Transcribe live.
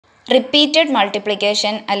Repeated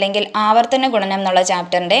multiplication അല്ലെങ്കിൽ ആവർത്തന ഗുണനം എന്നുള്ള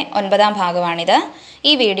ചാപ്റ്ററിൻ്റെ 9ാം ഭാഗമാണിത്.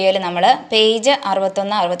 ഈ വീഡിയോയിൽ നമ്മൾ പേജ്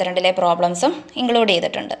 61, 62 പ്രോബ്ലംസും ഇൻക്ലൂഡ്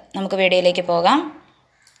ചെയ്തിട്ടുണ്ട്. നമുക്ക് വീഡിയോയിലേക്ക് പോകാം.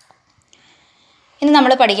 ഇന്ന്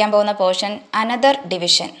നമ്മൾ പഠിക്കാൻ പോകുന്ന പോർഷൻ അനദർ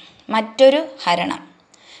ഡിവിഷൻ, മറ്റൊരു ഹരണം.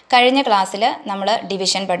 കഴിഞ്ഞ ക്ലാസ്സിൽ നമ്മൾ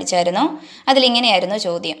ഡിവിഷൻ പഠിച്ചായിരുന്നു. അതിലിങ്ങനെയായിരുന്നു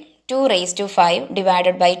ചോദ്യം: 2⁵5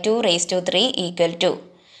 ഡിവൈഡഡ് ബൈ 2⁵3 ഈക്വൽ ടു.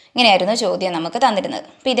 ഇങ്ങനെയായിരുന്നു ചോദ്യം നമുക്ക് തന്നിരുന്നത്.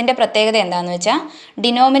 അപ്പോൾ ഇതിൻ്റെ പ്രത്യേകത എന്താണെന്ന് വെച്ചാൽ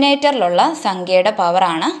ഡിനോമിനേറ്ററിലുള്ള സംഖ്യയുടെ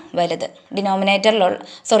പവറാണ് വലുത്.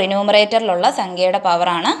 ന്യൂമറേറ്ററിലുള്ള സംഖ്യയുടെ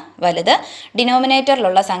പവറാണ് വലുത്,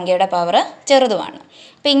 ഡിനോമിനേറ്ററിലുള്ള സംഖ്യയുടെ പവർ ചെറുതുമാണ്.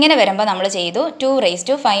 അപ്പോൾ ഇങ്ങനെ വരുമ്പോൾ നമ്മൾ ചെയ്തു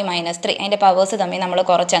 2⁵5 - 3 അതിൻ്റെ പവേഴ്സ് തമ്മിൽ നമ്മൾ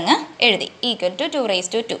കുറച്ചങ്ങ് എഴുതി ഈക്വൽ ടു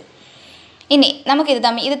 2⁵2. ഇനി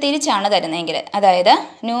ഇത് തിരിച്ചാണ് തരുന്നതെങ്കിൽ, അതായത്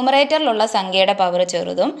ന്യൂമറേറ്ററിലുള്ള സംഖ്യയുടെ പവർ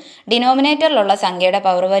ചെറുതും ഡിനോമിനേറ്ററിലുള്ള സംഖ്യയുടെ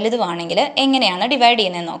പവർ വലുതുമാണെങ്കിൽ എങ്ങനെയാണ് ഡിവൈഡ്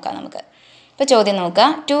ചെയ്യുന്നതെന്ന് നോക്കാം നമുക്ക്. ഇപ്പോൾ ചോദ്യം നോക്കുക: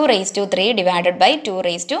 2⁵3 divided by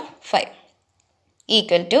 2⁵5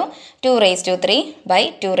 equal to 2⁵3 by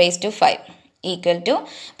 2⁵5 equal to.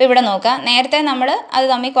 അപ്പോൾ ഇവിടെ നോക്കുക, നേരത്തെ നമ്മൾ അത്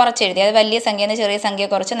തമ്മിൽ കുറച്ചെഴുതി, അത് വലിയ സംഖ്യയിൽ നിന്ന് ചെറിയ സംഖ്യ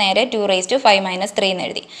കുറച്ച് നേരെ 2⁵5 - 3 എന്ന്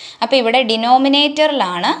എഴുതി. അപ്പോൾ ഇവിടെ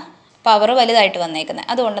ഡിനോമിനേറ്ററിലാണ് പവർ വലുതായിട്ട് വന്നേക്കുന്നത്.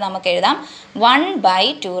 അതുകൊണ്ട് നമുക്ക് എഴുതാം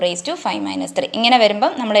 1/2⁵5 - 3. ഇങ്ങനെ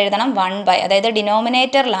വരുമ്പം നമ്മൾ എഴുതണം 1/, അതായത്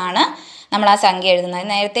ഡിനോമിനേറ്ററിലാണ് നമ്മൾ ആ സംഖ്യ എഴുതുന്നത്.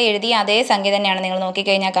 നേരത്തെ എഴുതിയ അതേ സംഖ്യ തന്നെയാണ്, നിങ്ങൾ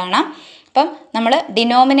നോക്കിക്കഴിഞ്ഞാൽ കാണാം. അപ്പം നമ്മൾ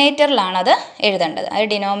ഡിനോമിനേറ്ററിലാണ് അത് എഴുതേണ്ടത്. അത്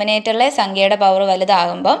ഡിനോമിനേറ്ററിലെ സംഖ്യയുടെ പവർ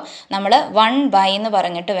വലുതാകുമ്പം നമ്മൾ 1/, എന്ന്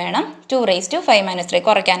പറഞ്ഞിട്ട് വേണം 2⁵5 - 3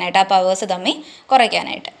 കുറയ്ക്കാനായിട്ട്, ആ പവേഴ്സ് തമ്മിൽ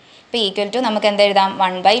കുറയ്ക്കാനായിട്ട്. അപ്പോൾ ഈക്വൽ ടു നമുക്ക് എന്തെഴുതാം?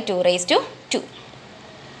 1/2⁵2.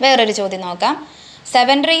 വേറൊരു ചോദ്യം നോക്കാം: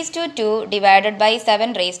 7⁵2 divided by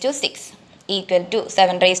 7⁵6 equal to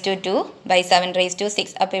 7⁵2 by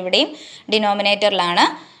 7⁵6. അപ്പോൾ ഇവിടെയും ഡിനോമിനേറ്ററിലാണ്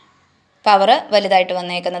പവർ വലുതായിട്ട്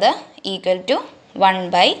വന്നേക്കുന്നത്, ഈക്വൽ ടു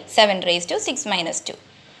 1/7⁵6 - 2.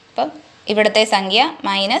 അപ്പം ഇവിടുത്തെ സംഖ്യ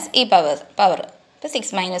മൈനസ് ഈ പവർ, അപ്പോൾ 6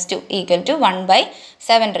 - 2 ഈക്വൽ ടു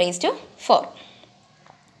 1/7⁴.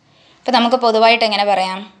 അപ്പോൾ നമുക്ക് പൊതുവായിട്ട് എങ്ങനെ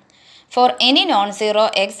പറയാം? For any non zero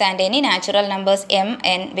X and any natural numbers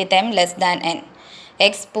m(n) with m less than n.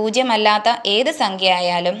 X പൂജ്യമല്ലാത്ത ഏത് സംഖ്യ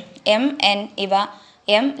ആയാലും m(n) ഇവ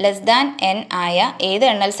m ലെസ് ദാൻ n ആയ ഏത്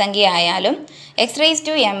എണ്ണൽ സംഖ്യ ആയാലും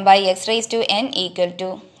x⁴m/x⁴n equal to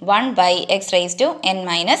 1/x⁴n -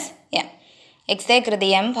 m. എക്സേ കൃതി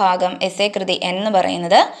m ഭാഗം എസ്സേ കൃതി n എന്ന്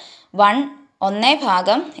പറയുന്നത് 1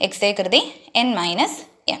 ഭാഗം എക്സേ കൃതി n -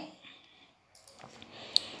 m.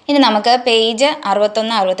 ഇനി നമുക്ക് പേജ് 61,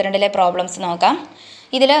 62 പ്രോബ്ലംസ് നോക്കാം.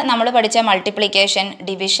 ഇതിൽ നമ്മൾ പഠിച്ച മൾട്ടിപ്ലിക്കേഷൻ,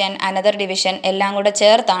 ഡിവിഷൻ, അനദർ ഡിവിഷൻ എല്ലാം കൂടെ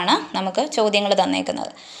ചേർത്താണ് നമുക്ക് ചോദ്യങ്ങൾ തന്നേക്കുന്നത്.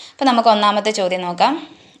 അപ്പോൾ നമുക്ക് ഒന്നാമത്തെ ചോദ്യം നോക്കാം.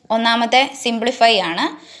 ഒന്നാമത്തെ സിംപ്ലിഫൈ ആണ്.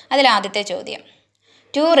 അതിലാദ്യത്തെ ചോദ്യം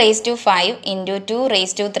 2⁵5 ×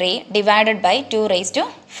 2⁵3 ഡിവൈഡഡ് ബൈ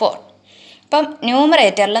 2⁴. അപ്പം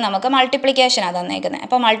ന്യൂമറേറ്ററിൽ നമുക്ക് മൾട്ടിപ്ലിക്കേഷനാണ് തന്നേക്കുന്നത്.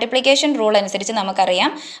 അപ്പോൾ മൾട്ടിപ്ലിക്കേഷൻ റൂൾ അനുസരിച്ച്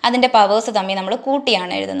നമുക്കറിയാം അതിൻ്റെ പവേഴ്സ് തമ്മിൽ നമ്മൾ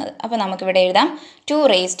കൂട്ടിയാണ് എഴുതുന്നത്. അപ്പോൾ നമുക്കിവിടെ എഴുതാം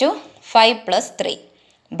 2⁵5 + 3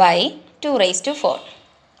 ബൈ 2⁴.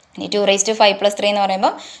 ഇനി 2⁵5 + 3 എന്ന്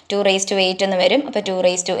പറയുമ്പോൾ 2⁵8 എന്ന് വരും. അപ്പോൾ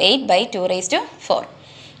 2⁵8 ബൈ 2⁴.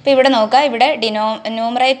 അപ്പോൾ ഇവിടെ നോക്കുക, ഇവിടെ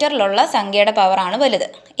ന്യൂമറേറ്ററിലുള്ള സംഖ്യയുടെ പവറാണ് വലുത്,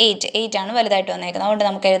 8 ആണ് വലുതായിട്ട് വന്നേക്കുന്നത്. അതുകൊണ്ട്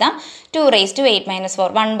നമുക്ക് എഴുതാം 2⁵8 - 4.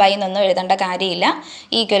 1/, എന്നൊന്നും എഴുതേണ്ട കാര്യമില്ല,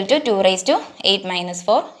 equal to 2⁵8 -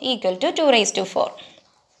 4 equal to 2⁴.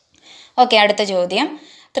 Okay, അടുത്ത ചോദ്യം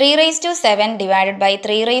 3�7 ഡിവൈഡഡ് ബൈ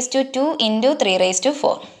 3⁵2 ×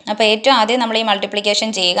 3⁴. അപ്പോൾ ഏറ്റവും ആദ്യം നമ്മൾ ഈ മൾട്ടിപ്ലിക്കേഷൻ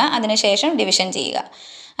ചെയ്യുക, അതിനുശേഷം ഡിവിഷൻ ചെയ്യുക.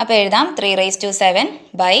 അപ്പോൾ എഴുതാം 3�7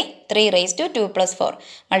 ബൈ 3⁴ + 4.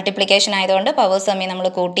 മൾട്ടിപ്ലിക്കേഷൻ ആയതുകൊണ്ട് പവേഴ്സ് തമ്മിൽ നമ്മൾ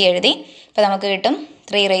കൂട്ടി എഴുതി. അപ്പോൾ നമുക്ക് കിട്ടും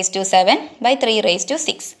 3�7 ബൈ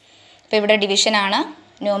 3⁵6. അപ്പോൾ ഇവിടെ ഡിവിഷനാണ്,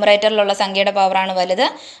 ന്യൂമറേറ്ററിലുള്ള സംഖ്യയുടെ പവറാണ് വലുത്.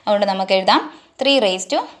 അതുകൊണ്ട് നമുക്ക് എഴുതാം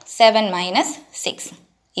 3�7 - 6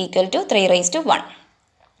 equal to 3⁴.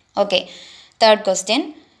 Okay, third question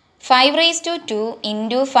 5⁵2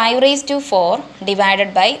 × 5⁴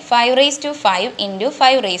 divided by 5⁵5 ×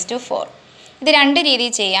 5⁴. ഇത് രണ്ട്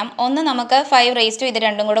രീതിയിൽ ചെയ്യാം. ഒന്ന്, നമുക്ക് 5⁵, ഇത്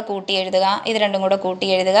രണ്ടും കൂടെ കൂട്ടി എഴുതുക, ഇത് രണ്ടും കൂടെ കൂട്ടി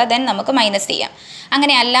എഴുതുക, ദെൻ നമുക്ക് മൈനസ് ചെയ്യാം.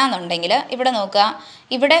 അങ്ങനെ അല്ല എന്നുണ്ടെങ്കിൽ ഇവിടെ നോക്കുക,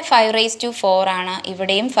 ഇവിടെ 5⁴ ആണ്,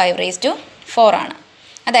 ഇവിടെയും 5⁴ ആണ്.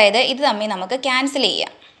 അതായത് ഇത് തമ്മിൽ നമുക്ക് ക്യാൻസൽ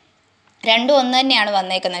ചെയ്യാം. രണ്ടും ഒന്ന് തന്നെയാണ്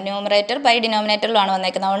വന്നേക്കുന്നത്, ന്യൂമറേറ്റർ ബൈ ഡിനോമിനേറ്ററിലാണ്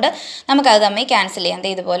വന്നേക്കുന്നത്. അതുകൊണ്ട് നമുക്കത് തമ്മിൽ ക്യാൻസൽ ചെയ്യാം.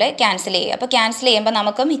 ഇതുപോലെ ക്യാൻസൽ ചെയ്യുക. അപ്പോൾ ക്യാൻസൽ ചെയ്യുമ്പോൾ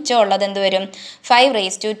നമുക്ക് മിച്ചമുള്ളത് എന്ത് വരും?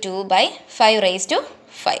 5⁵2 ബൈ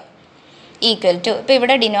 5⁵5 ഈക്വൽ ടു. ഇപ്പോൾ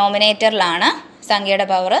ഇവിടെ ഡിനോമിനേറ്ററിലാണ് സംഖ്യയുടെ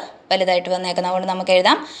പവർ വലുതായിട്ട് വന്നേക്കുന്നത്. അതുകൊണ്ട് നമുക്ക്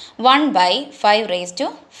എഴുതാം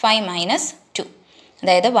 1/5⁵5 - 2,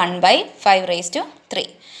 അതായത് 1/5⁵3.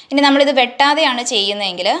 ഇനി നമ്മളിത് വെട്ടാതെയാണ്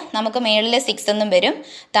ചെയ്യുന്നതെങ്കിൽ നമുക്ക് മേളിൽ 6 എന്നും വരും,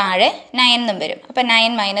 താഴെ 9 എന്നും വരും. അപ്പോൾ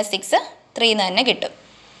 9 - 6 3 എന്ന് തന്നെ കിട്ടും.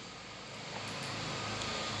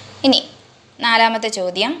 ഇനി നാലാമത്തെ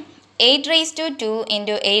ചോദ്യം 8 raised to 2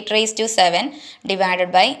 into 8 raised to 7 divided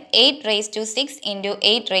by 8 raised to 6 into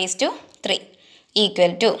 8 raised to 3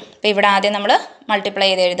 equal to. അപ്പോൾ ഇവിടെ ആദ്യം നമ്മൾ മൾട്ടിപ്ലൈ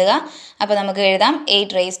ചെയ്ത് എഴുതുക. അപ്പോൾ നമുക്ക് എഴുതാം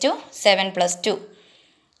 8 raised to 7 plus 2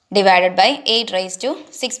 divided by 8 raised to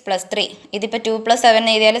 6 plus 3. ഇതിപ്പോൾ 2 plus 7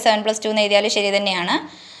 എന്ന് എഴുതിയാൽ 7 plus 2 എന്ന് എഴുതിയാൽ ശരി തന്നെയാണ്.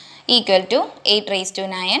 Equal to 8 raised to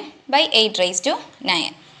 9 by 8 raised to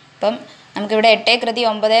 9. അപ്പം നമുക്കിവിടെ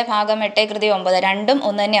 8/9 രണ്ടും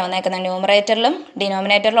ഒന്ന് തന്നെയാണ് വന്നേക്കുന്നത്. ന്യൂമറേറ്ററിലും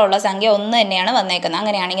ഡിനോമിനേറ്ററിലും ഉള്ള സംഖ്യ ഒന്ന് തന്നെയാണ് വന്നേക്കുന്നത്.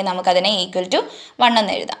 അങ്ങനെയാണെങ്കിൽ നമുക്കതിനെ ഈക്വൽ ടു 1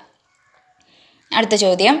 എന്ന് എഴുതാം. അടുത്ത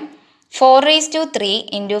ചോദ്യം 4 raised to 3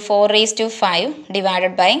 into 4 raised to 5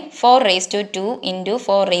 divided by 4 raised to 2 into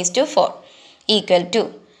 4 raised to 4 equal to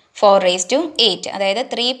 4 raised to 8. അതായത്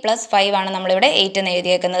 3 plus 5 ആണ് നമ്മളിവിടെ 8 എന്ന്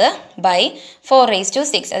എഴുതിയേക്കുന്നത് ബൈ 4 raised to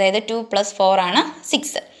 6. അതായത് 2 plus 4 ആണ്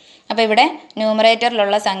 6. അപ്പോൾ ഇവിടെ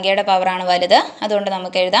ന്യൂമറേറ്ററിലുള്ള സംഖ്യയുടെ പവറാണ് വലുത്. അതുകൊണ്ട്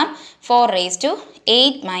നമുക്ക് എഴുതാം 4 raised to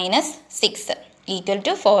 8 minus 6 equal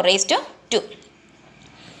to 4 raised to 2.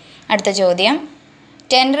 അടുത്ത ചോദ്യം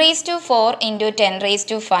 10 raised to 4 into 10 raised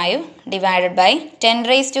to 5 divided by 10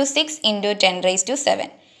 raised to 6 into 10 raised to 7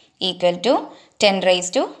 equal to 10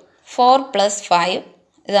 raised to 4 plus 5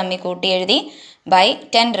 ഇത് തമ്മിൽ കൂട്ടി എഴുതി ബൈ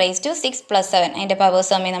 10 raised to 6 plus 7 അതിൻ്റെ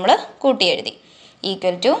പവേഴ്സ് തമ്മിൽ നമ്മൾ കൂട്ടി എഴുതി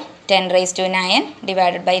equal to 10 raised to 9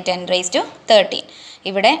 divided by 10 raised to 13.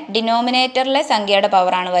 ഇവിടെ ഡിനോമിനേറ്ററിലെ സംഖ്യയുടെ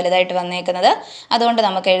പവറാണ് വലുതായിട്ട് വന്നേക്കുന്നത്. അതുകൊണ്ട്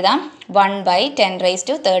നമുക്ക് എഴുതാം 1 by 10 raised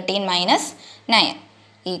to 13 minus 9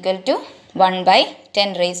 equal to 1 by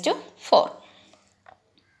 10 raised to 4.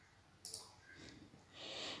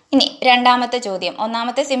 ഇനി രണ്ടാമത്തെ ചോദ്യം,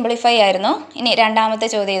 ഒന്നാമത്തെ സിംപ്ലിഫൈ ആയിരുന്നു. ഇനി രണ്ടാമത്തെ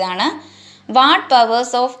ചോദ്യം ഇതാണ്. What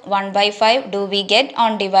powers of 1 by 5 do we get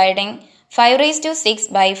on dividing 5 raised to 6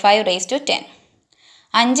 by 5 raised to 10?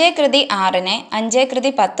 5/6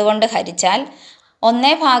 5/10 കൊണ്ട് ഹരിച്ചാൽ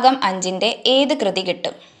 1/5 ഏത് കൃതി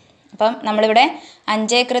കിട്ടും? അപ്പം നമ്മളിവിടെ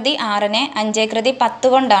 5/6 5/10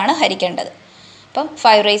 കൊണ്ടാണ് ഹരിക്കേണ്ടത്. അപ്പം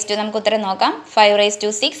 5 raised to നമുക്ക് ഉത്തരം നോക്കാം. 5 raised to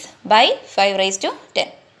 6 by 5 raised to 10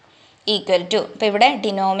 equal to, ഇപ്പോൾ ഇവിടെ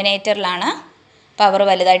ഡിനോമിനേറ്ററിലാണ് പവർ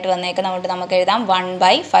വലുതായിട്ട് വന്നേക്കുന്നത്. അതുകൊണ്ട് നമുക്ക് എഴുതാം 1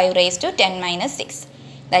 by 5 raised to 10 minus 6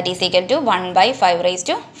 that is equal to 1 by 5 raised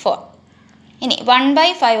to 4. ഇനി 1 by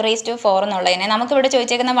 5 raised to 4 എന്നുള്ളതിനെ നമുക്കിവിടെ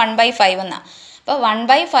ചോദിച്ചേക്കുന്ന 1 by 5 എന്നാണ്. അപ്പോൾ 1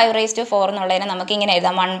 by 5 raised to 4 എന്നുള്ളതിനെ നമുക്കിങ്ങനെ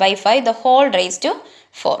എഴുതാം 1 by 5 the whole raised to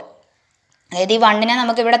 4. അതായത് ഈ 1നെ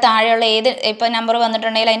നമുക്കിവിടെ താഴെയുള്ള ഏത് ഇപ്പോൾ നമ്പർ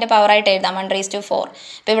വന്നിട്ടുണ്ടെങ്കിൽ അതിൻ്റെ പവറായിട്ട് എഴുതാം 1 raised to 4.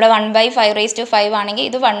 ഇപ്പോൾ ഇവിടെ 1 by 5 raised to 5 ആണെങ്കിൽ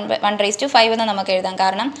ഇത് 1 raised to 5 എന്ന് നമുക്ക് എഴുതാം.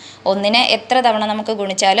 കാരണം ഒന്നിനെ എത്ര തവണ നമുക്ക്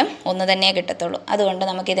ഗുണിച്ചാലും ഒന്ന് തന്നെയേ കിട്ടത്തുള്ളൂ. അതുകൊണ്ട്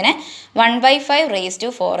നമുക്കിതിനെ 1 by 5 raised to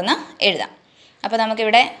 4 എന്ന് എഴുതാം. അപ്പോൾ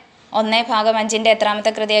നമുക്കിവിടെ 1/5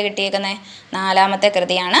 എത്രാമത്തെ കൃതിയാണ് കിട്ടിയേക്കുന്നത്? 4ാമത്തെ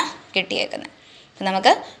കൃതിയാണ് കിട്ടിയേക്കുന്നത്. അപ്പം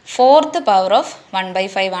നമുക്ക് 4th പവർ ഓഫ് 1 by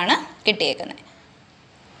 5 ആണ് കിട്ടിയേക്കുന്നത്.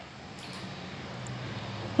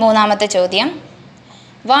 മൂന്നാമത്തെ ചോദ്യം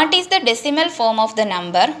what is the decimal form of the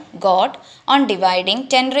number got on dividing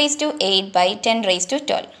 10 raised to 8 by 10 raised to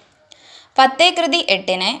 12?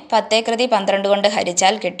 10/8 10/12 കൊണ്ട്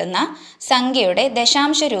ഹരിച്ചാൽ കിട്ടുന്ന സംഖ്യയുടെ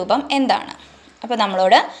ദശാംശ രൂപം എന്താണ്? അപ്പോൾ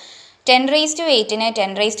നമ്മളോട് 10 raised to 8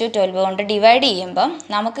 10 raised to 12 കൊണ്ട് ഡിവൈഡ് ചെയ്യുമ്പോൾ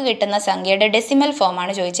നമുക്ക് കിട്ടുന്ന സംഖ്യയുടെ ഡെസിമൽ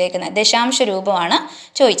ഫോമാണ് ചോദിച്ചേക്കുന്നത്, ദശാംശ രൂപമാണ്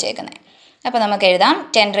ചോദിച്ചേക്കുന്നത്. അപ്പോൾ നമുക്ക് എഴുതാം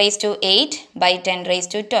 10 raised to 8 by 10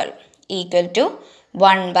 raised to 12 equal to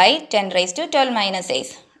 1 by 10 raised to 12 minus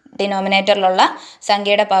 8. ഡിനോമിനേറ്ററിലുള്ള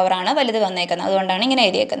സംഖ്യയുടെ പവറാണ് വലുത് വന്നേക്കുന്നത്. അതുകൊണ്ടാണ് ഇങ്ങനെ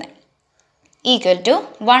എഴുതിയേക്കുന്നത്. Equal to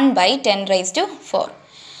 1 by 10 raised to 4.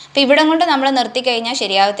 അപ്പോൾ ഇവിടം കൊണ്ട് നമ്മൾ നിർത്തിക്കഴിഞ്ഞാൽ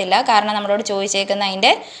ശരിയാവത്തില്ല. കാരണം നമ്മളോട് ചോദിച്ചേക്കുന്ന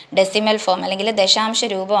അതിൻ്റെ ഡെസിമൽ ഫോം അല്ലെങ്കിൽ ദശാംശ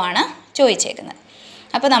രൂപമാണ് ചോദിച്ചേക്കുന്നത്.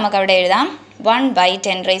 അപ്പോൾ നമുക്കവിടെ എഴുതാം 1 by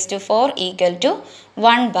 10 raised to 4 equal to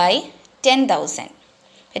 1 by 10,000.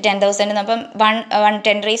 10,000 അപ്പം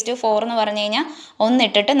 10 raised to 4 എന്ന് പറഞ്ഞു കഴിഞ്ഞാൽ 1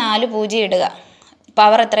 ഇട്ടിട്ട് 4 പൂജ്യം ഇടുക.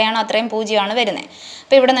 പവർ എത്രയാണോ അത്രയും പൂജ്യമാണ് വരുന്നത്.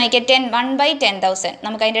 അപ്പോൾ ഇവിടെ നോക്കിയാൽ 1 by 10,000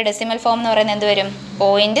 നമുക്ക് അതിൻ്റെ ഡെസിമൽ ഫോം എന്ന് പറയുന്നത് എന്ത് വരും?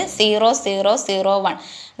 0.0001.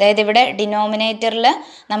 അതായത് ഇവിടെ ഡിനോമിനേറ്ററിൽ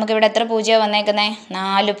നമുക്കിവിടെ എത്ര പൂജ്യം വന്നേക്കുന്നത്?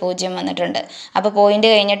 4 പൂജ്യം വന്നിട്ടുണ്ട്. അപ്പോൾ പോയിന്റ്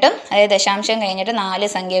കഴിഞ്ഞിട്ടും അതായത് ദശാംശം കഴിഞ്ഞിട്ട് 4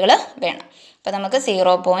 സംഖ്യകൾ വേണം. അപ്പോൾ നമുക്ക്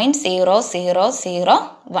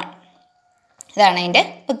 0.0001 ഇതാണ് അതിൻ്റെ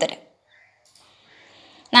ഉത്തരം.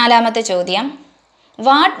 നാലാമത്തെ ചോദ്യം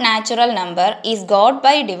what natural number is got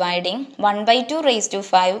by dividing 1 by 2 raised to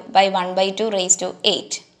 5 by 1 by 2 raised to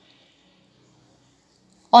 8?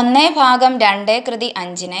 1/2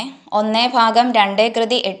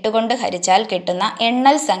 1/2 കൊണ്ട് ഹരിച്ചാൽ കിട്ടുന്ന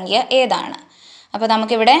എണ്ണൽ സംഖ്യ ഏതാണ്? അപ്പോൾ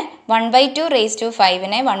നമുക്കിവിടെ 1 by 2 raised to 5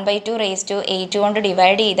 1 by 2 raised to 8 കൊണ്ട്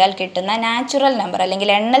ഡിവൈഡ് ചെയ്താൽ കിട്ടുന്ന നാച്ചുറൽ നമ്പർ അല്ലെങ്കിൽ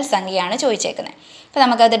എണ്ണൽ സംഖ്യയാണ് ചോദിച്ചേക്കുന്നത്. അപ്പോൾ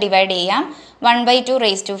നമുക്കത് ഡിവൈഡ് ചെയ്യാം. 1 by 2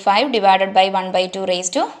 raised to 5 divided by 1 by 2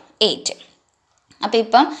 raised to 8. അപ്പോൾ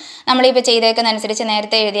ഇപ്പം നമ്മളിപ്പോൾ ചെയ്തേക്കുന്നതനുസരിച്ച്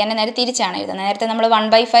നേരത്തെ എഴുതിയാൽ നേരെ തിരിച്ചാണ് എഴുതുന്നത്. നേരത്തെ നമ്മൾ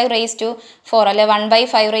 1/5 റേസ് ടു 4 അല്ലെ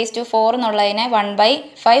 1/5 റേസ് ടു 4 എന്നുള്ളതിനെ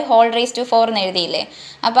 1/5 ഹോൾ റേസ് ടു 4 എന്ന് എഴുതിയില്ലേ.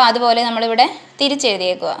 അപ്പോൾ അതുപോലെ നമ്മളിവിടെ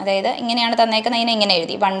തിരിച്ചെഴുതിയേക്കുക. അതായത് ഇങ്ങനെയാണ് തന്നേക്കുന്നത്, അതിനെ ഇങ്ങനെ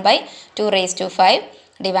എഴുതി 1/2 raise to 5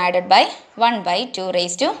 divided by 1/2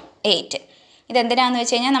 raise to 8. ഇതെന്തിനാന്ന്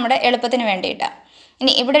വെച്ച് കഴിഞ്ഞാൽ നമ്മുടെ എളുപ്പത്തിന് വേണ്ടിയിട്ടാണ്.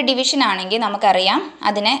 ഇനി ഇവിടെ ഡിവിഷൻ ആണെങ്കിൽ നമുക്കറിയാം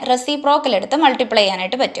അതിനെ റെസിപ്രോക്കൽ എടുത്ത് മൾട്ടിപ്ലൈ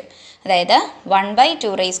ചെയ്യാനായിട്ട് പറ്റും. അതായത്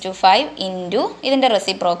 1/2 റേസ് ടു 5 ഇൻറ്റു ഇതിൻ്റെ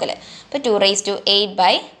റെസിപ്രോക്കൽ. അപ്പോൾ 2 റേസ് ടു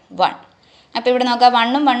 8/1. അപ്പോൾ ഇവിടെ നോക്കാം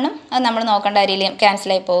 1ഉം 1ഉം അത് നമ്മൾ നോക്കേണ്ട കാര്യമില്ല,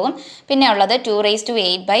 ക്യാൻസലായി പോകും. പിന്നെ ഉള്ളത് 2 റേസ് ടു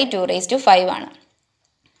 8/2 റേസ് ടു 5 ആണ്.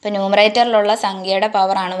 ഇപ്പോൾ ന്യൂമറേറ്ററിലുള്ള സംഖ്യയുടെ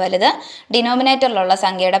പവറാണ് വലുത്, ഡിനോമിനേറ്ററിലുള്ള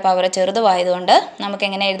സംഖ്യയുടെ പവർ ചെറുതുമായതുകൊണ്ട് നമുക്ക്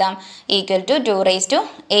എങ്ങനെ എഴുതാം? Equal to 2 raise to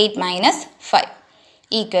 8 minus 5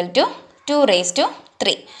 equal to 2 raise to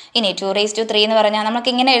 3. ഇനി 2 റേസ് ടു 3 എന്ന് പറഞ്ഞാൽ നമുക്ക്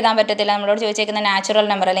ഇങ്ങനെ എഴുതാൻ പറ്റത്തില്ല. നമ്മളോട് ചോദിച്ചേക്കുന്ന നാച്ചുറൽ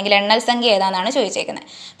നമ്പർ അല്ലെങ്കിൽ എണ്ണൽ സംഖ്യ ഏതാണെന്നാണ് ചോദിച്ചേക്കുന്നത്.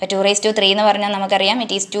 അപ്പോൾ 2 റേസ് ടു 3 എന്ന് പറഞ്ഞാൽ നമുക്കറിയാം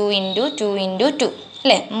ഇറ്റ് ഈസ് 2 ഇൻറ്റു 2 ഇൻറ്റു 2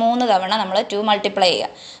 അല്ലേ, 3 തവണ നമ്മൾ 2 മൾട്ടിപ്ലൈ ചെയ്യുക.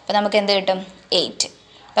 അപ്പോൾ നമുക്ക് എന്ത് കിട്ടും? 8.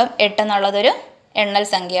 അപ്പം 8 എന്നുള്ളതൊരു എണ്ണൽ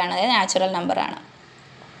സംഖ്യയാണ്, അതായത് നാച്ചുറൽ നമ്പറാണ്.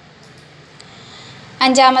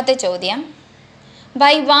 അഞ്ചാമത്തെ ചോദ്യം,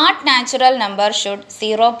 by what natural number should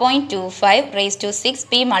 0.25 raise to 6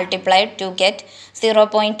 be multiplied to get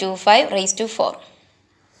 0.25 raise to 4?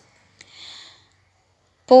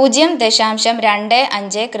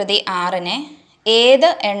 0.25 കൃതി 6നെ ഏത്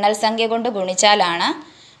എണ്ണൽ സംഖ്യ കൊണ്ട് ഗുണിച്ചാലാണ്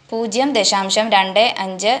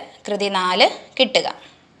 0.25 കൃതി 4 കിട്ടുക?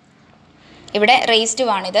 ഇവിടെ റേസ് ടു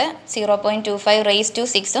ആണിത്. 0.25 റേസ് ടു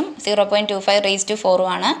 6ഉം 0.25 റേസ് ടു 4ഉം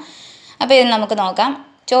ആണ്. അപ്പോൾ ഇത് നമുക്ക് നോക്കാം.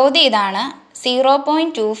 ചോദ്യം ഇതാണ്,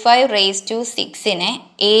 0.25 റേസ് ടു 6നെ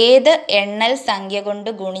ഏത് എണ്ണൽ സംഖ്യ കൊണ്ട്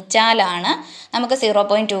ഗുണിച്ചാലാണ് നമുക്ക്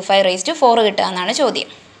 0.25 റേസ് ടു 4 കിട്ടുക എന്നാണ് ചോദ്യം.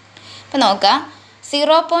 അപ്പോൾ നോക്കാം,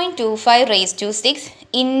 0.25 റേസ് ടു 6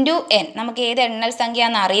 ഇൻറ്റു n, നമുക്ക് ഏത് എണ്ണൽ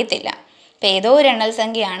സംഖ്യയാണെന്ന് അറിയത്തില്ല. അപ്പോൾ ഏതോ ഒരു എണ്ണൽ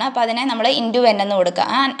സംഖ്യയാണ്, അപ്പോൾ അതിനെ നമ്മൾ ഇൻറ്റു n എന്ന് കൊടുക്കുക.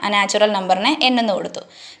 ആ നാച്ചുറൽ നമ്പറിനെ n എന്ന് കൊടുത്തു.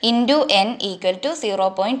 Into n equal to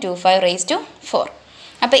 0.25 raise to 4.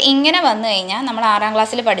 അപ്പോൾ ഇങ്ങനെ വന്നു കഴിഞ്ഞാൽ നമ്മൾ 6ാം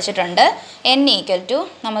ക്ലാസ്സിൽ പഠിച്ചിട്ടുണ്ട് n ഈക്വൽ ടു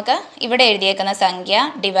നമുക്ക് ഇവിടെ എഴുതിയേക്കുന്ന സംഖ്യ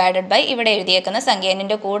ഡിവൈഡഡ് ബൈ ഇവിടെ എഴുതിയേക്കുന്ന സംഖ്യ,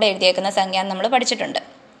 എന്നിൻ്റെ കൂടെ എഴുതിയേക്കുന്ന സംഖ്യ നമ്മൾ പഠിച്ചിട്ടുണ്ട്.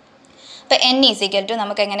 അപ്പോൾ n ഈസ് ഈക്വൽ ടു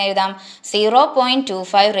നമുക്ക് എങ്ങനെ എഴുതാം?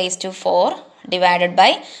 0.25 raise to 4 divided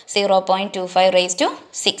by 0.25 raise to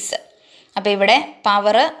 6. അപ്പോൾ ഇവിടെ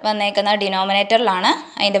പവർ വന്നേക്കുന്ന ഡിനോമിനേറ്ററിലാണ്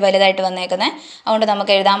അതിൻ്റെ വലുതായിട്ട് വന്നേക്കുന്നത്. അതുകൊണ്ട്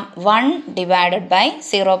നമുക്ക് എഴുതാം 1 divided by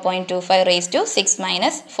 0.25 raise to 6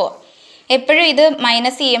 minus 4. എപ്പോഴും ഇത്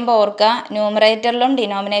മൈനസ് ചെയ്യുമ്പോൾ ഓർക്കുക, ന്യൂമറേറ്ററിലും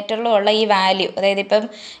ഡിനോമിനേറ്ററിലും ഉള്ള ഈ വാല്യൂ, അതായത് ഇപ്പം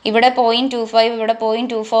ഇവിടെ 0.25 ഇവിടെ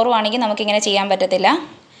 0.24 ആണെങ്കിൽ നമുക്കിങ്ങനെ ചെയ്യാൻ പറ്റത്തില്ല.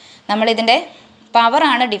 നമ്മളിതിൻ്റെ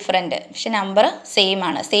പവറാണ് ഡിഫറൻറ്റ്, പക്ഷെ നമ്പർ സെയിം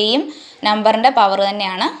ആണ്. സെയിം നമ്പറിൻ്റെ പവർ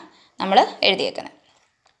തന്നെയാണ് നമ്മൾ എഴുതിയേക്കുന്നത്.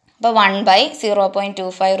 അപ്പോൾ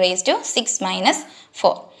 1/0.25 റേസ് ടു 6 മൈനസ്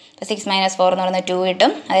 4. അപ്പോൾ 6 മൈനസ് 4 എന്ന് പറയുന്നത് 2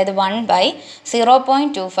 കിട്ടും. അതായത്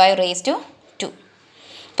 1/0.25 റേസ് ടു 2.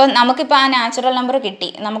 അപ്പോൾ നമുക്കിപ്പോൾ ആ നാച്ചുറൽ നമ്പർ കിട്ടി.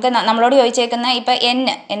 നമ്മളോട് ചോദിച്ചേക്കുന്ന ഇപ്പോൾ n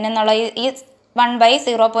എന്നുള്ള ഈ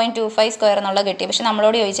 1/0.25 സ്ക്വയർ എന്നുള്ളത് കിട്ടി. പക്ഷെ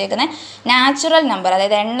നമ്മളോട് ചോദിച്ചേക്കുന്നത് നാച്ചുറൽ നമ്പർ,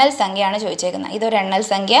 അതായത് എണ്ണൽ സംഖ്യയാണ് ചോദിച്ചേക്കുന്നത്. ഇതൊരു എണ്ണൽ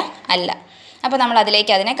സംഖ്യ അല്ല. അപ്പോൾ നമ്മൾ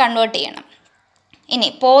അതിലേക്ക് അതിനെ കൺവേർട്ട് ചെയ്യണം. ഇനി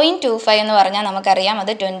 0.25 എന്ന് പറഞ്ഞാൽ നമുക്കറിയാം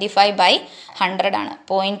അത് 25/100 ആണ്.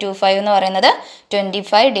 0.25 എന്ന് പറയുന്നത്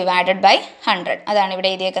 25 ഡിവൈഡഡ് ബൈ 100. അതാണ് ഇവിടെ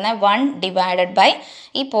എഴുതിയേക്കുന്നത്. 1 ഡിവൈഡഡ് ബൈ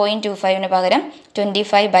ഈ 0.25ന് പകരം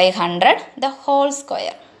 25/100 ദ ഹോൾ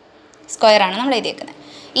സ്ക്വയർ ആണ് നമ്മൾ എഴുതിയേക്കുന്നത്.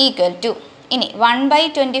 ഈക്വൽ ടു ഇനി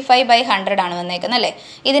 1/25/100 ആണ് വന്നേക്കുന്നത് അല്ലേ.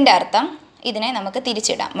 ഇതിൻ്റെ അർത്ഥം ഇതിനെ നമുക്ക്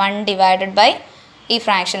തിരിച്ചിടാം. 1 ഡിവൈഡഡ് ബൈ ഈ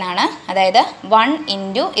ഫ്രാക്ഷൻ ആണ്, അതായത് 1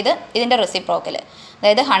 ഇൻറ്റു ഇതിൻ്റെ റെസിപ്രോക്കൽ,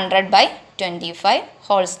 അതായത് 100/25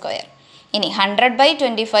 ഹോൾ സ്ക്വയർ. ഇനി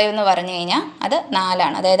 100/25 എന്ന് പറഞ്ഞു കഴിഞ്ഞാൽ അത് 4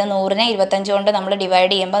 ആണ്. അതായത് 100നെ 25 കൊണ്ട് നമ്മൾ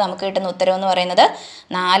ഡിവൈഡ് ചെയ്യുമ്പോൾ നമുക്ക് കിട്ടുന്ന ഉത്തരം എന്ന് പറയുന്നത്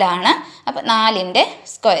 4 ആണ്. അപ്പോൾ 4ൻ്റെ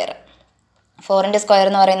സ്ക്വയർ, 4ൻ്റെ സ്ക്വയർ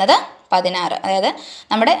എന്ന് പറയുന്നത് 16. അതായത്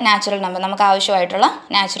നമ്മുടെ നാച്ചുറൽ നമ്പർ, നമുക്ക് ആവശ്യമായിട്ടുള്ള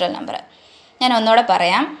നാച്ചുറൽ നമ്പർ. ഞാൻ ഒന്നുകൂടെ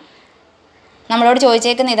പറയാം. നമ്മളോട്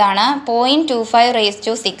ചോദിച്ചേക്കുന്ന ഇതാണ്, 0.25 റേസ്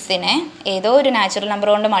ടു 6നെ ഏതോ ഒരു നാച്ചുറൽ നമ്പർ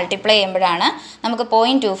കൊണ്ട് മൾട്ടിപ്ലൈ ചെയ്യുമ്പോഴാണ് നമുക്ക്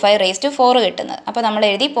 0.25 റേസ് ടു 4 കിട്ടുന്നത്. അപ്പോൾ നമ്മൾ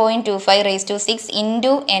എഴുതി 0.25 raise to 6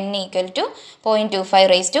 into n equal to 0.25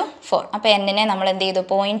 raise to 4. അപ്പോൾ എന്നിനെ നമ്മൾ എന്ത് ചെയ്തു?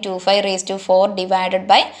 0.25 raise to 4 divided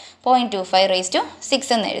by 0.25 raise to 6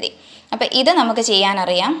 എന്ന് എഴുതി. അപ്പോൾ ഇത് നമുക്ക്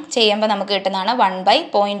ചെയ്യാനറിയാം. ചെയ്യുമ്പോൾ നമുക്ക് കിട്ടുന്നതാണ്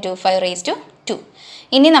 1/0.25 റേസ് ടു 2.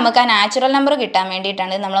 ഇനി നമുക്ക് ആ നാച്ചുറൽ നമ്പർ കിട്ടാൻ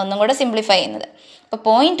വേണ്ടിയിട്ടാണ് നമ്മൾ ഒന്നും കൂടെ സിംപ്ലിഫൈ ചെയ്യുന്നത്. അപ്പോൾ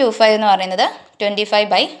 0.25 എന്ന് പറയുന്നത്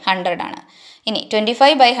 25/100 ആണ്. ഇനി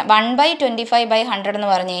 1/25/100 എന്ന്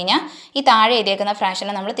പറഞ്ഞു കഴിഞ്ഞാൽ ഈ താഴെ എഴുതിയേക്കുന്ന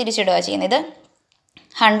ഫ്രാക്ഷനെ നമ്മൾ തിരിച്ചിടുക ചെയ്യുന്നത്.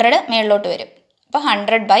 100 മേളിലോട്ട് വരും. അപ്പോൾ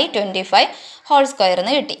 100/25 ഹോൾ സ്ക്വയർ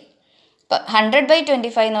എന്ന് കിട്ടി. അപ്പോൾ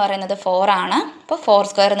 100/25 എന്ന് പറയുന്നത് 4 ആണ്. അപ്പോൾ 4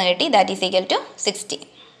 സ്ക്വയർ എന്ന് കിട്ടി. That is equal to 60.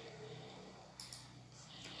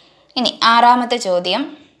 ഇനി ആറാമത്തെ ചോദ്യം.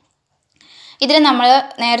 ഇതിൽ നമ്മൾ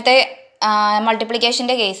നേരത്തെ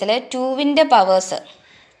മൾട്ടിപ്ലിക്കേഷൻ്റെ കേസിൽ 2ൻ്റെ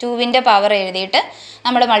പവർ എഴുതിയിട്ട്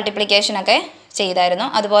നമ്മൾ മൾട്ടിപ്ലിക്കേഷനൊക്കെ ചെയ്തായിരുന്നു.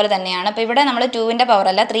 അതുപോലെ തന്നെയാണ് അപ്പോൾ ഇവിടെ നമ്മൾ 2ൻ്റെ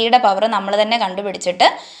പവറല്ല 3യുടെ പവർ നമ്മൾ തന്നെ കണ്ടുപിടിച്ചിട്ട്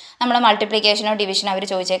നമ്മൾ മൾട്ടിപ്ലിക്കേഷനോ ഡിവിഷനോ അവർ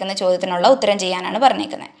ചോദിച്ചേക്കുന്ന ചോദ്യത്തിനുള്ള ഉത്തരം ചെയ്യാനാണ്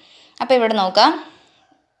പറഞ്ഞേക്കുന്നത്. അപ്പോൾ ഇവിടെ നോക്കാം.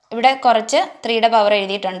 ഇവിടെ കുറച്ച് 3യുടെ പവർ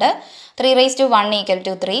എഴുതിയിട്ടുണ്ട്. 3^1 =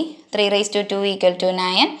 3, 3^2 =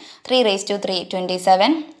 9, 3^3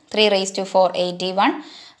 27, 3^4 81,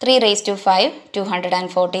 3^5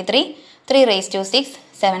 243, 3^6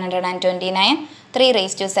 729,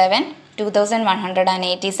 3^7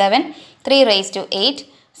 2187, 3^8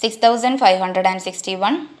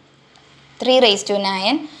 6561,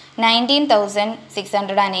 3^9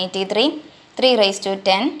 19683,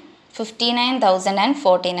 3^10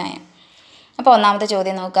 59049. അപ്പോൾ ഒന്നാമത്തെ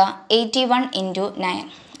ചോദ്യം നോക്കുക. 81 × 9.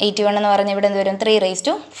 81 എന്ന് പറഞ്ഞാൽ ഇവിടെ എന്ത് വരും?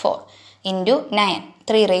 3^4 × 9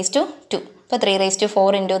 3^2. അപ്പോൾ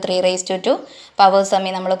 3^4 × 3^2 പവേഴ്സ്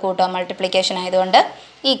തമ്മിൽ നമ്മൾ കൂട്ടുക മൾട്ടിപ്ലിക്കേഷൻ ആയതുകൊണ്ട്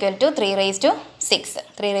 = 3^6.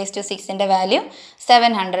 3^6ൻ്റെ വാല്യൂ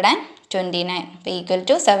 729. അപ്പോൾ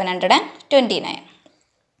 =729.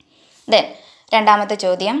 ദെൻ രണ്ടാമത്തെ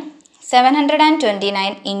ചോദ്യം.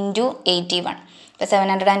 729 × 81. ഇപ്പോൾ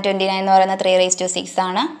 729 എന്ന് പറയുന്നത് 3^6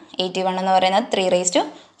 ആണ്. 81 എന്ന് പറയുന്നത്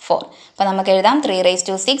 3^4. അപ്പോൾ നമുക്ക് എഴുതാം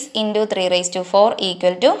 3^6 ×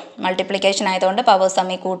 3^4 മൾട്ടിപ്ലിക്കേഷൻ ആയതുകൊണ്ട് പവേഴ്സ്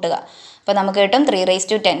തമ്മിൽ കൂട്ടുക. അപ്പോൾ നമുക്ക് കിട്ടും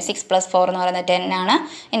 3^10. 6 + 4 എന്ന് പറയുന്നത് 10 ആണ്.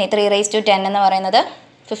 ഇനി 3^10 എന്ന് പറയുന്നത്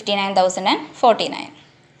 59,049.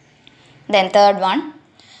 Then third one.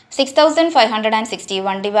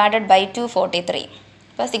 6561 divided by 243.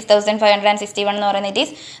 അപ്പോൾ 6561 എന്ന് പറയുന്നത് ഇറ്റ്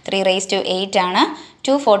ഈസ് 3^8 ആണ്.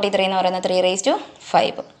 243 എന്ന് പറയുന്നത്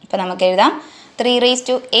 3^5. അപ്പോൾ നമുക്ക് എഴുതാം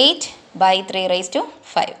 3^8 ബൈ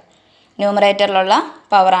 3^5. ന്യൂമറേറ്ററിലുള്ള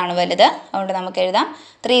പവറാണ് വലുത്, അതുകൊണ്ട് നമുക്ക് എഴുതാം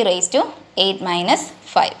 3^8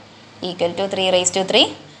 - 5 = 3^3.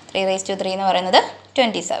 3^3 എന്ന് പറയുന്നത്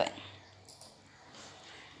 27.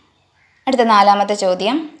 അടുത്ത നാലാമത്തെ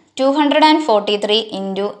ചോദ്യം. 243 ×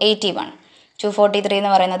 81. 243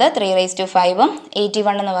 എന്ന് പറയുന്നത് 3^5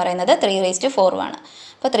 81 എന്ന് പറയുന്നത് 3^4 ആണ്.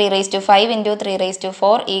 അപ്പോൾ 3^5 ×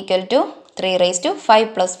 3^4 = 3^5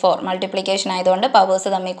 + 4 മൾട്ടിപ്ലിക്കേഷൻ ആയതുകൊണ്ട് പവേഴ്സ്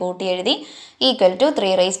തമ്മിൽ കൂട്ടി എഴുതി =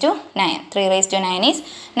 3^9. 3^9 is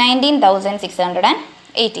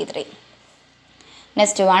 19,683.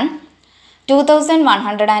 Next one.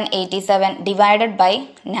 2187 divided by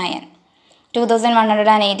 9.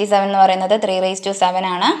 2187 എന്ന് പറയുന്നത് 3^7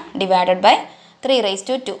 ആണ്. ഡിവൈഡഡ് ബൈ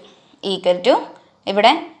 3^2 =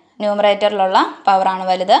 ഇവിടെ ന്യൂമറേറ്ററിലുള്ള പവറാണ്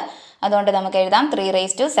വലുത്, അതുകൊണ്ട് നമുക്ക് എഴുതാം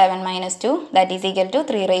 3^7 - 2 ദാറ്റ് ഈസ് =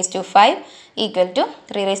 3^5 =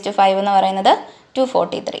 3^5 എന്ന് പറയുന്നത്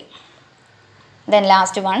 243. Then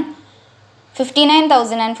last one.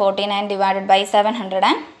 59,049 divided by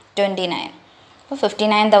 729. അപ്പോൾ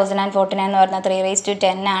 59,049 എന്ന് പറയുന്നത്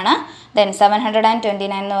 3^10 ആണ്. ദെൻ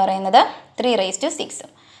 729 എന്ന് പറയുന്നത് 3^6.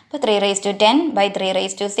 അപ്പോൾ 3^10 ബൈ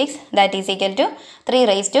 3^6 ദാറ്റ് ഈസ് =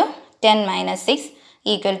 3^10 - 6 =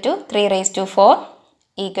 3^4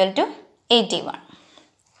 = 81.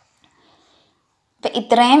 അപ്പോൾ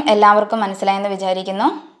ഇത്രയും എല്ലാവർക്കും മനസ്സിലായെന്ന് വിചാരിക്കുന്നു.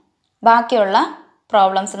 ബാക്കിയുള്ള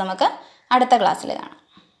പ്രോബ്ലംസ് നമുക്ക് അടുത്ത ക്ലാസ്സിൽ കാണാം.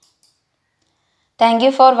 Thank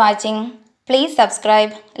you for watching. Please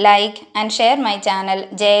subscribe, like and share my channel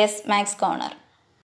JS Max Corner.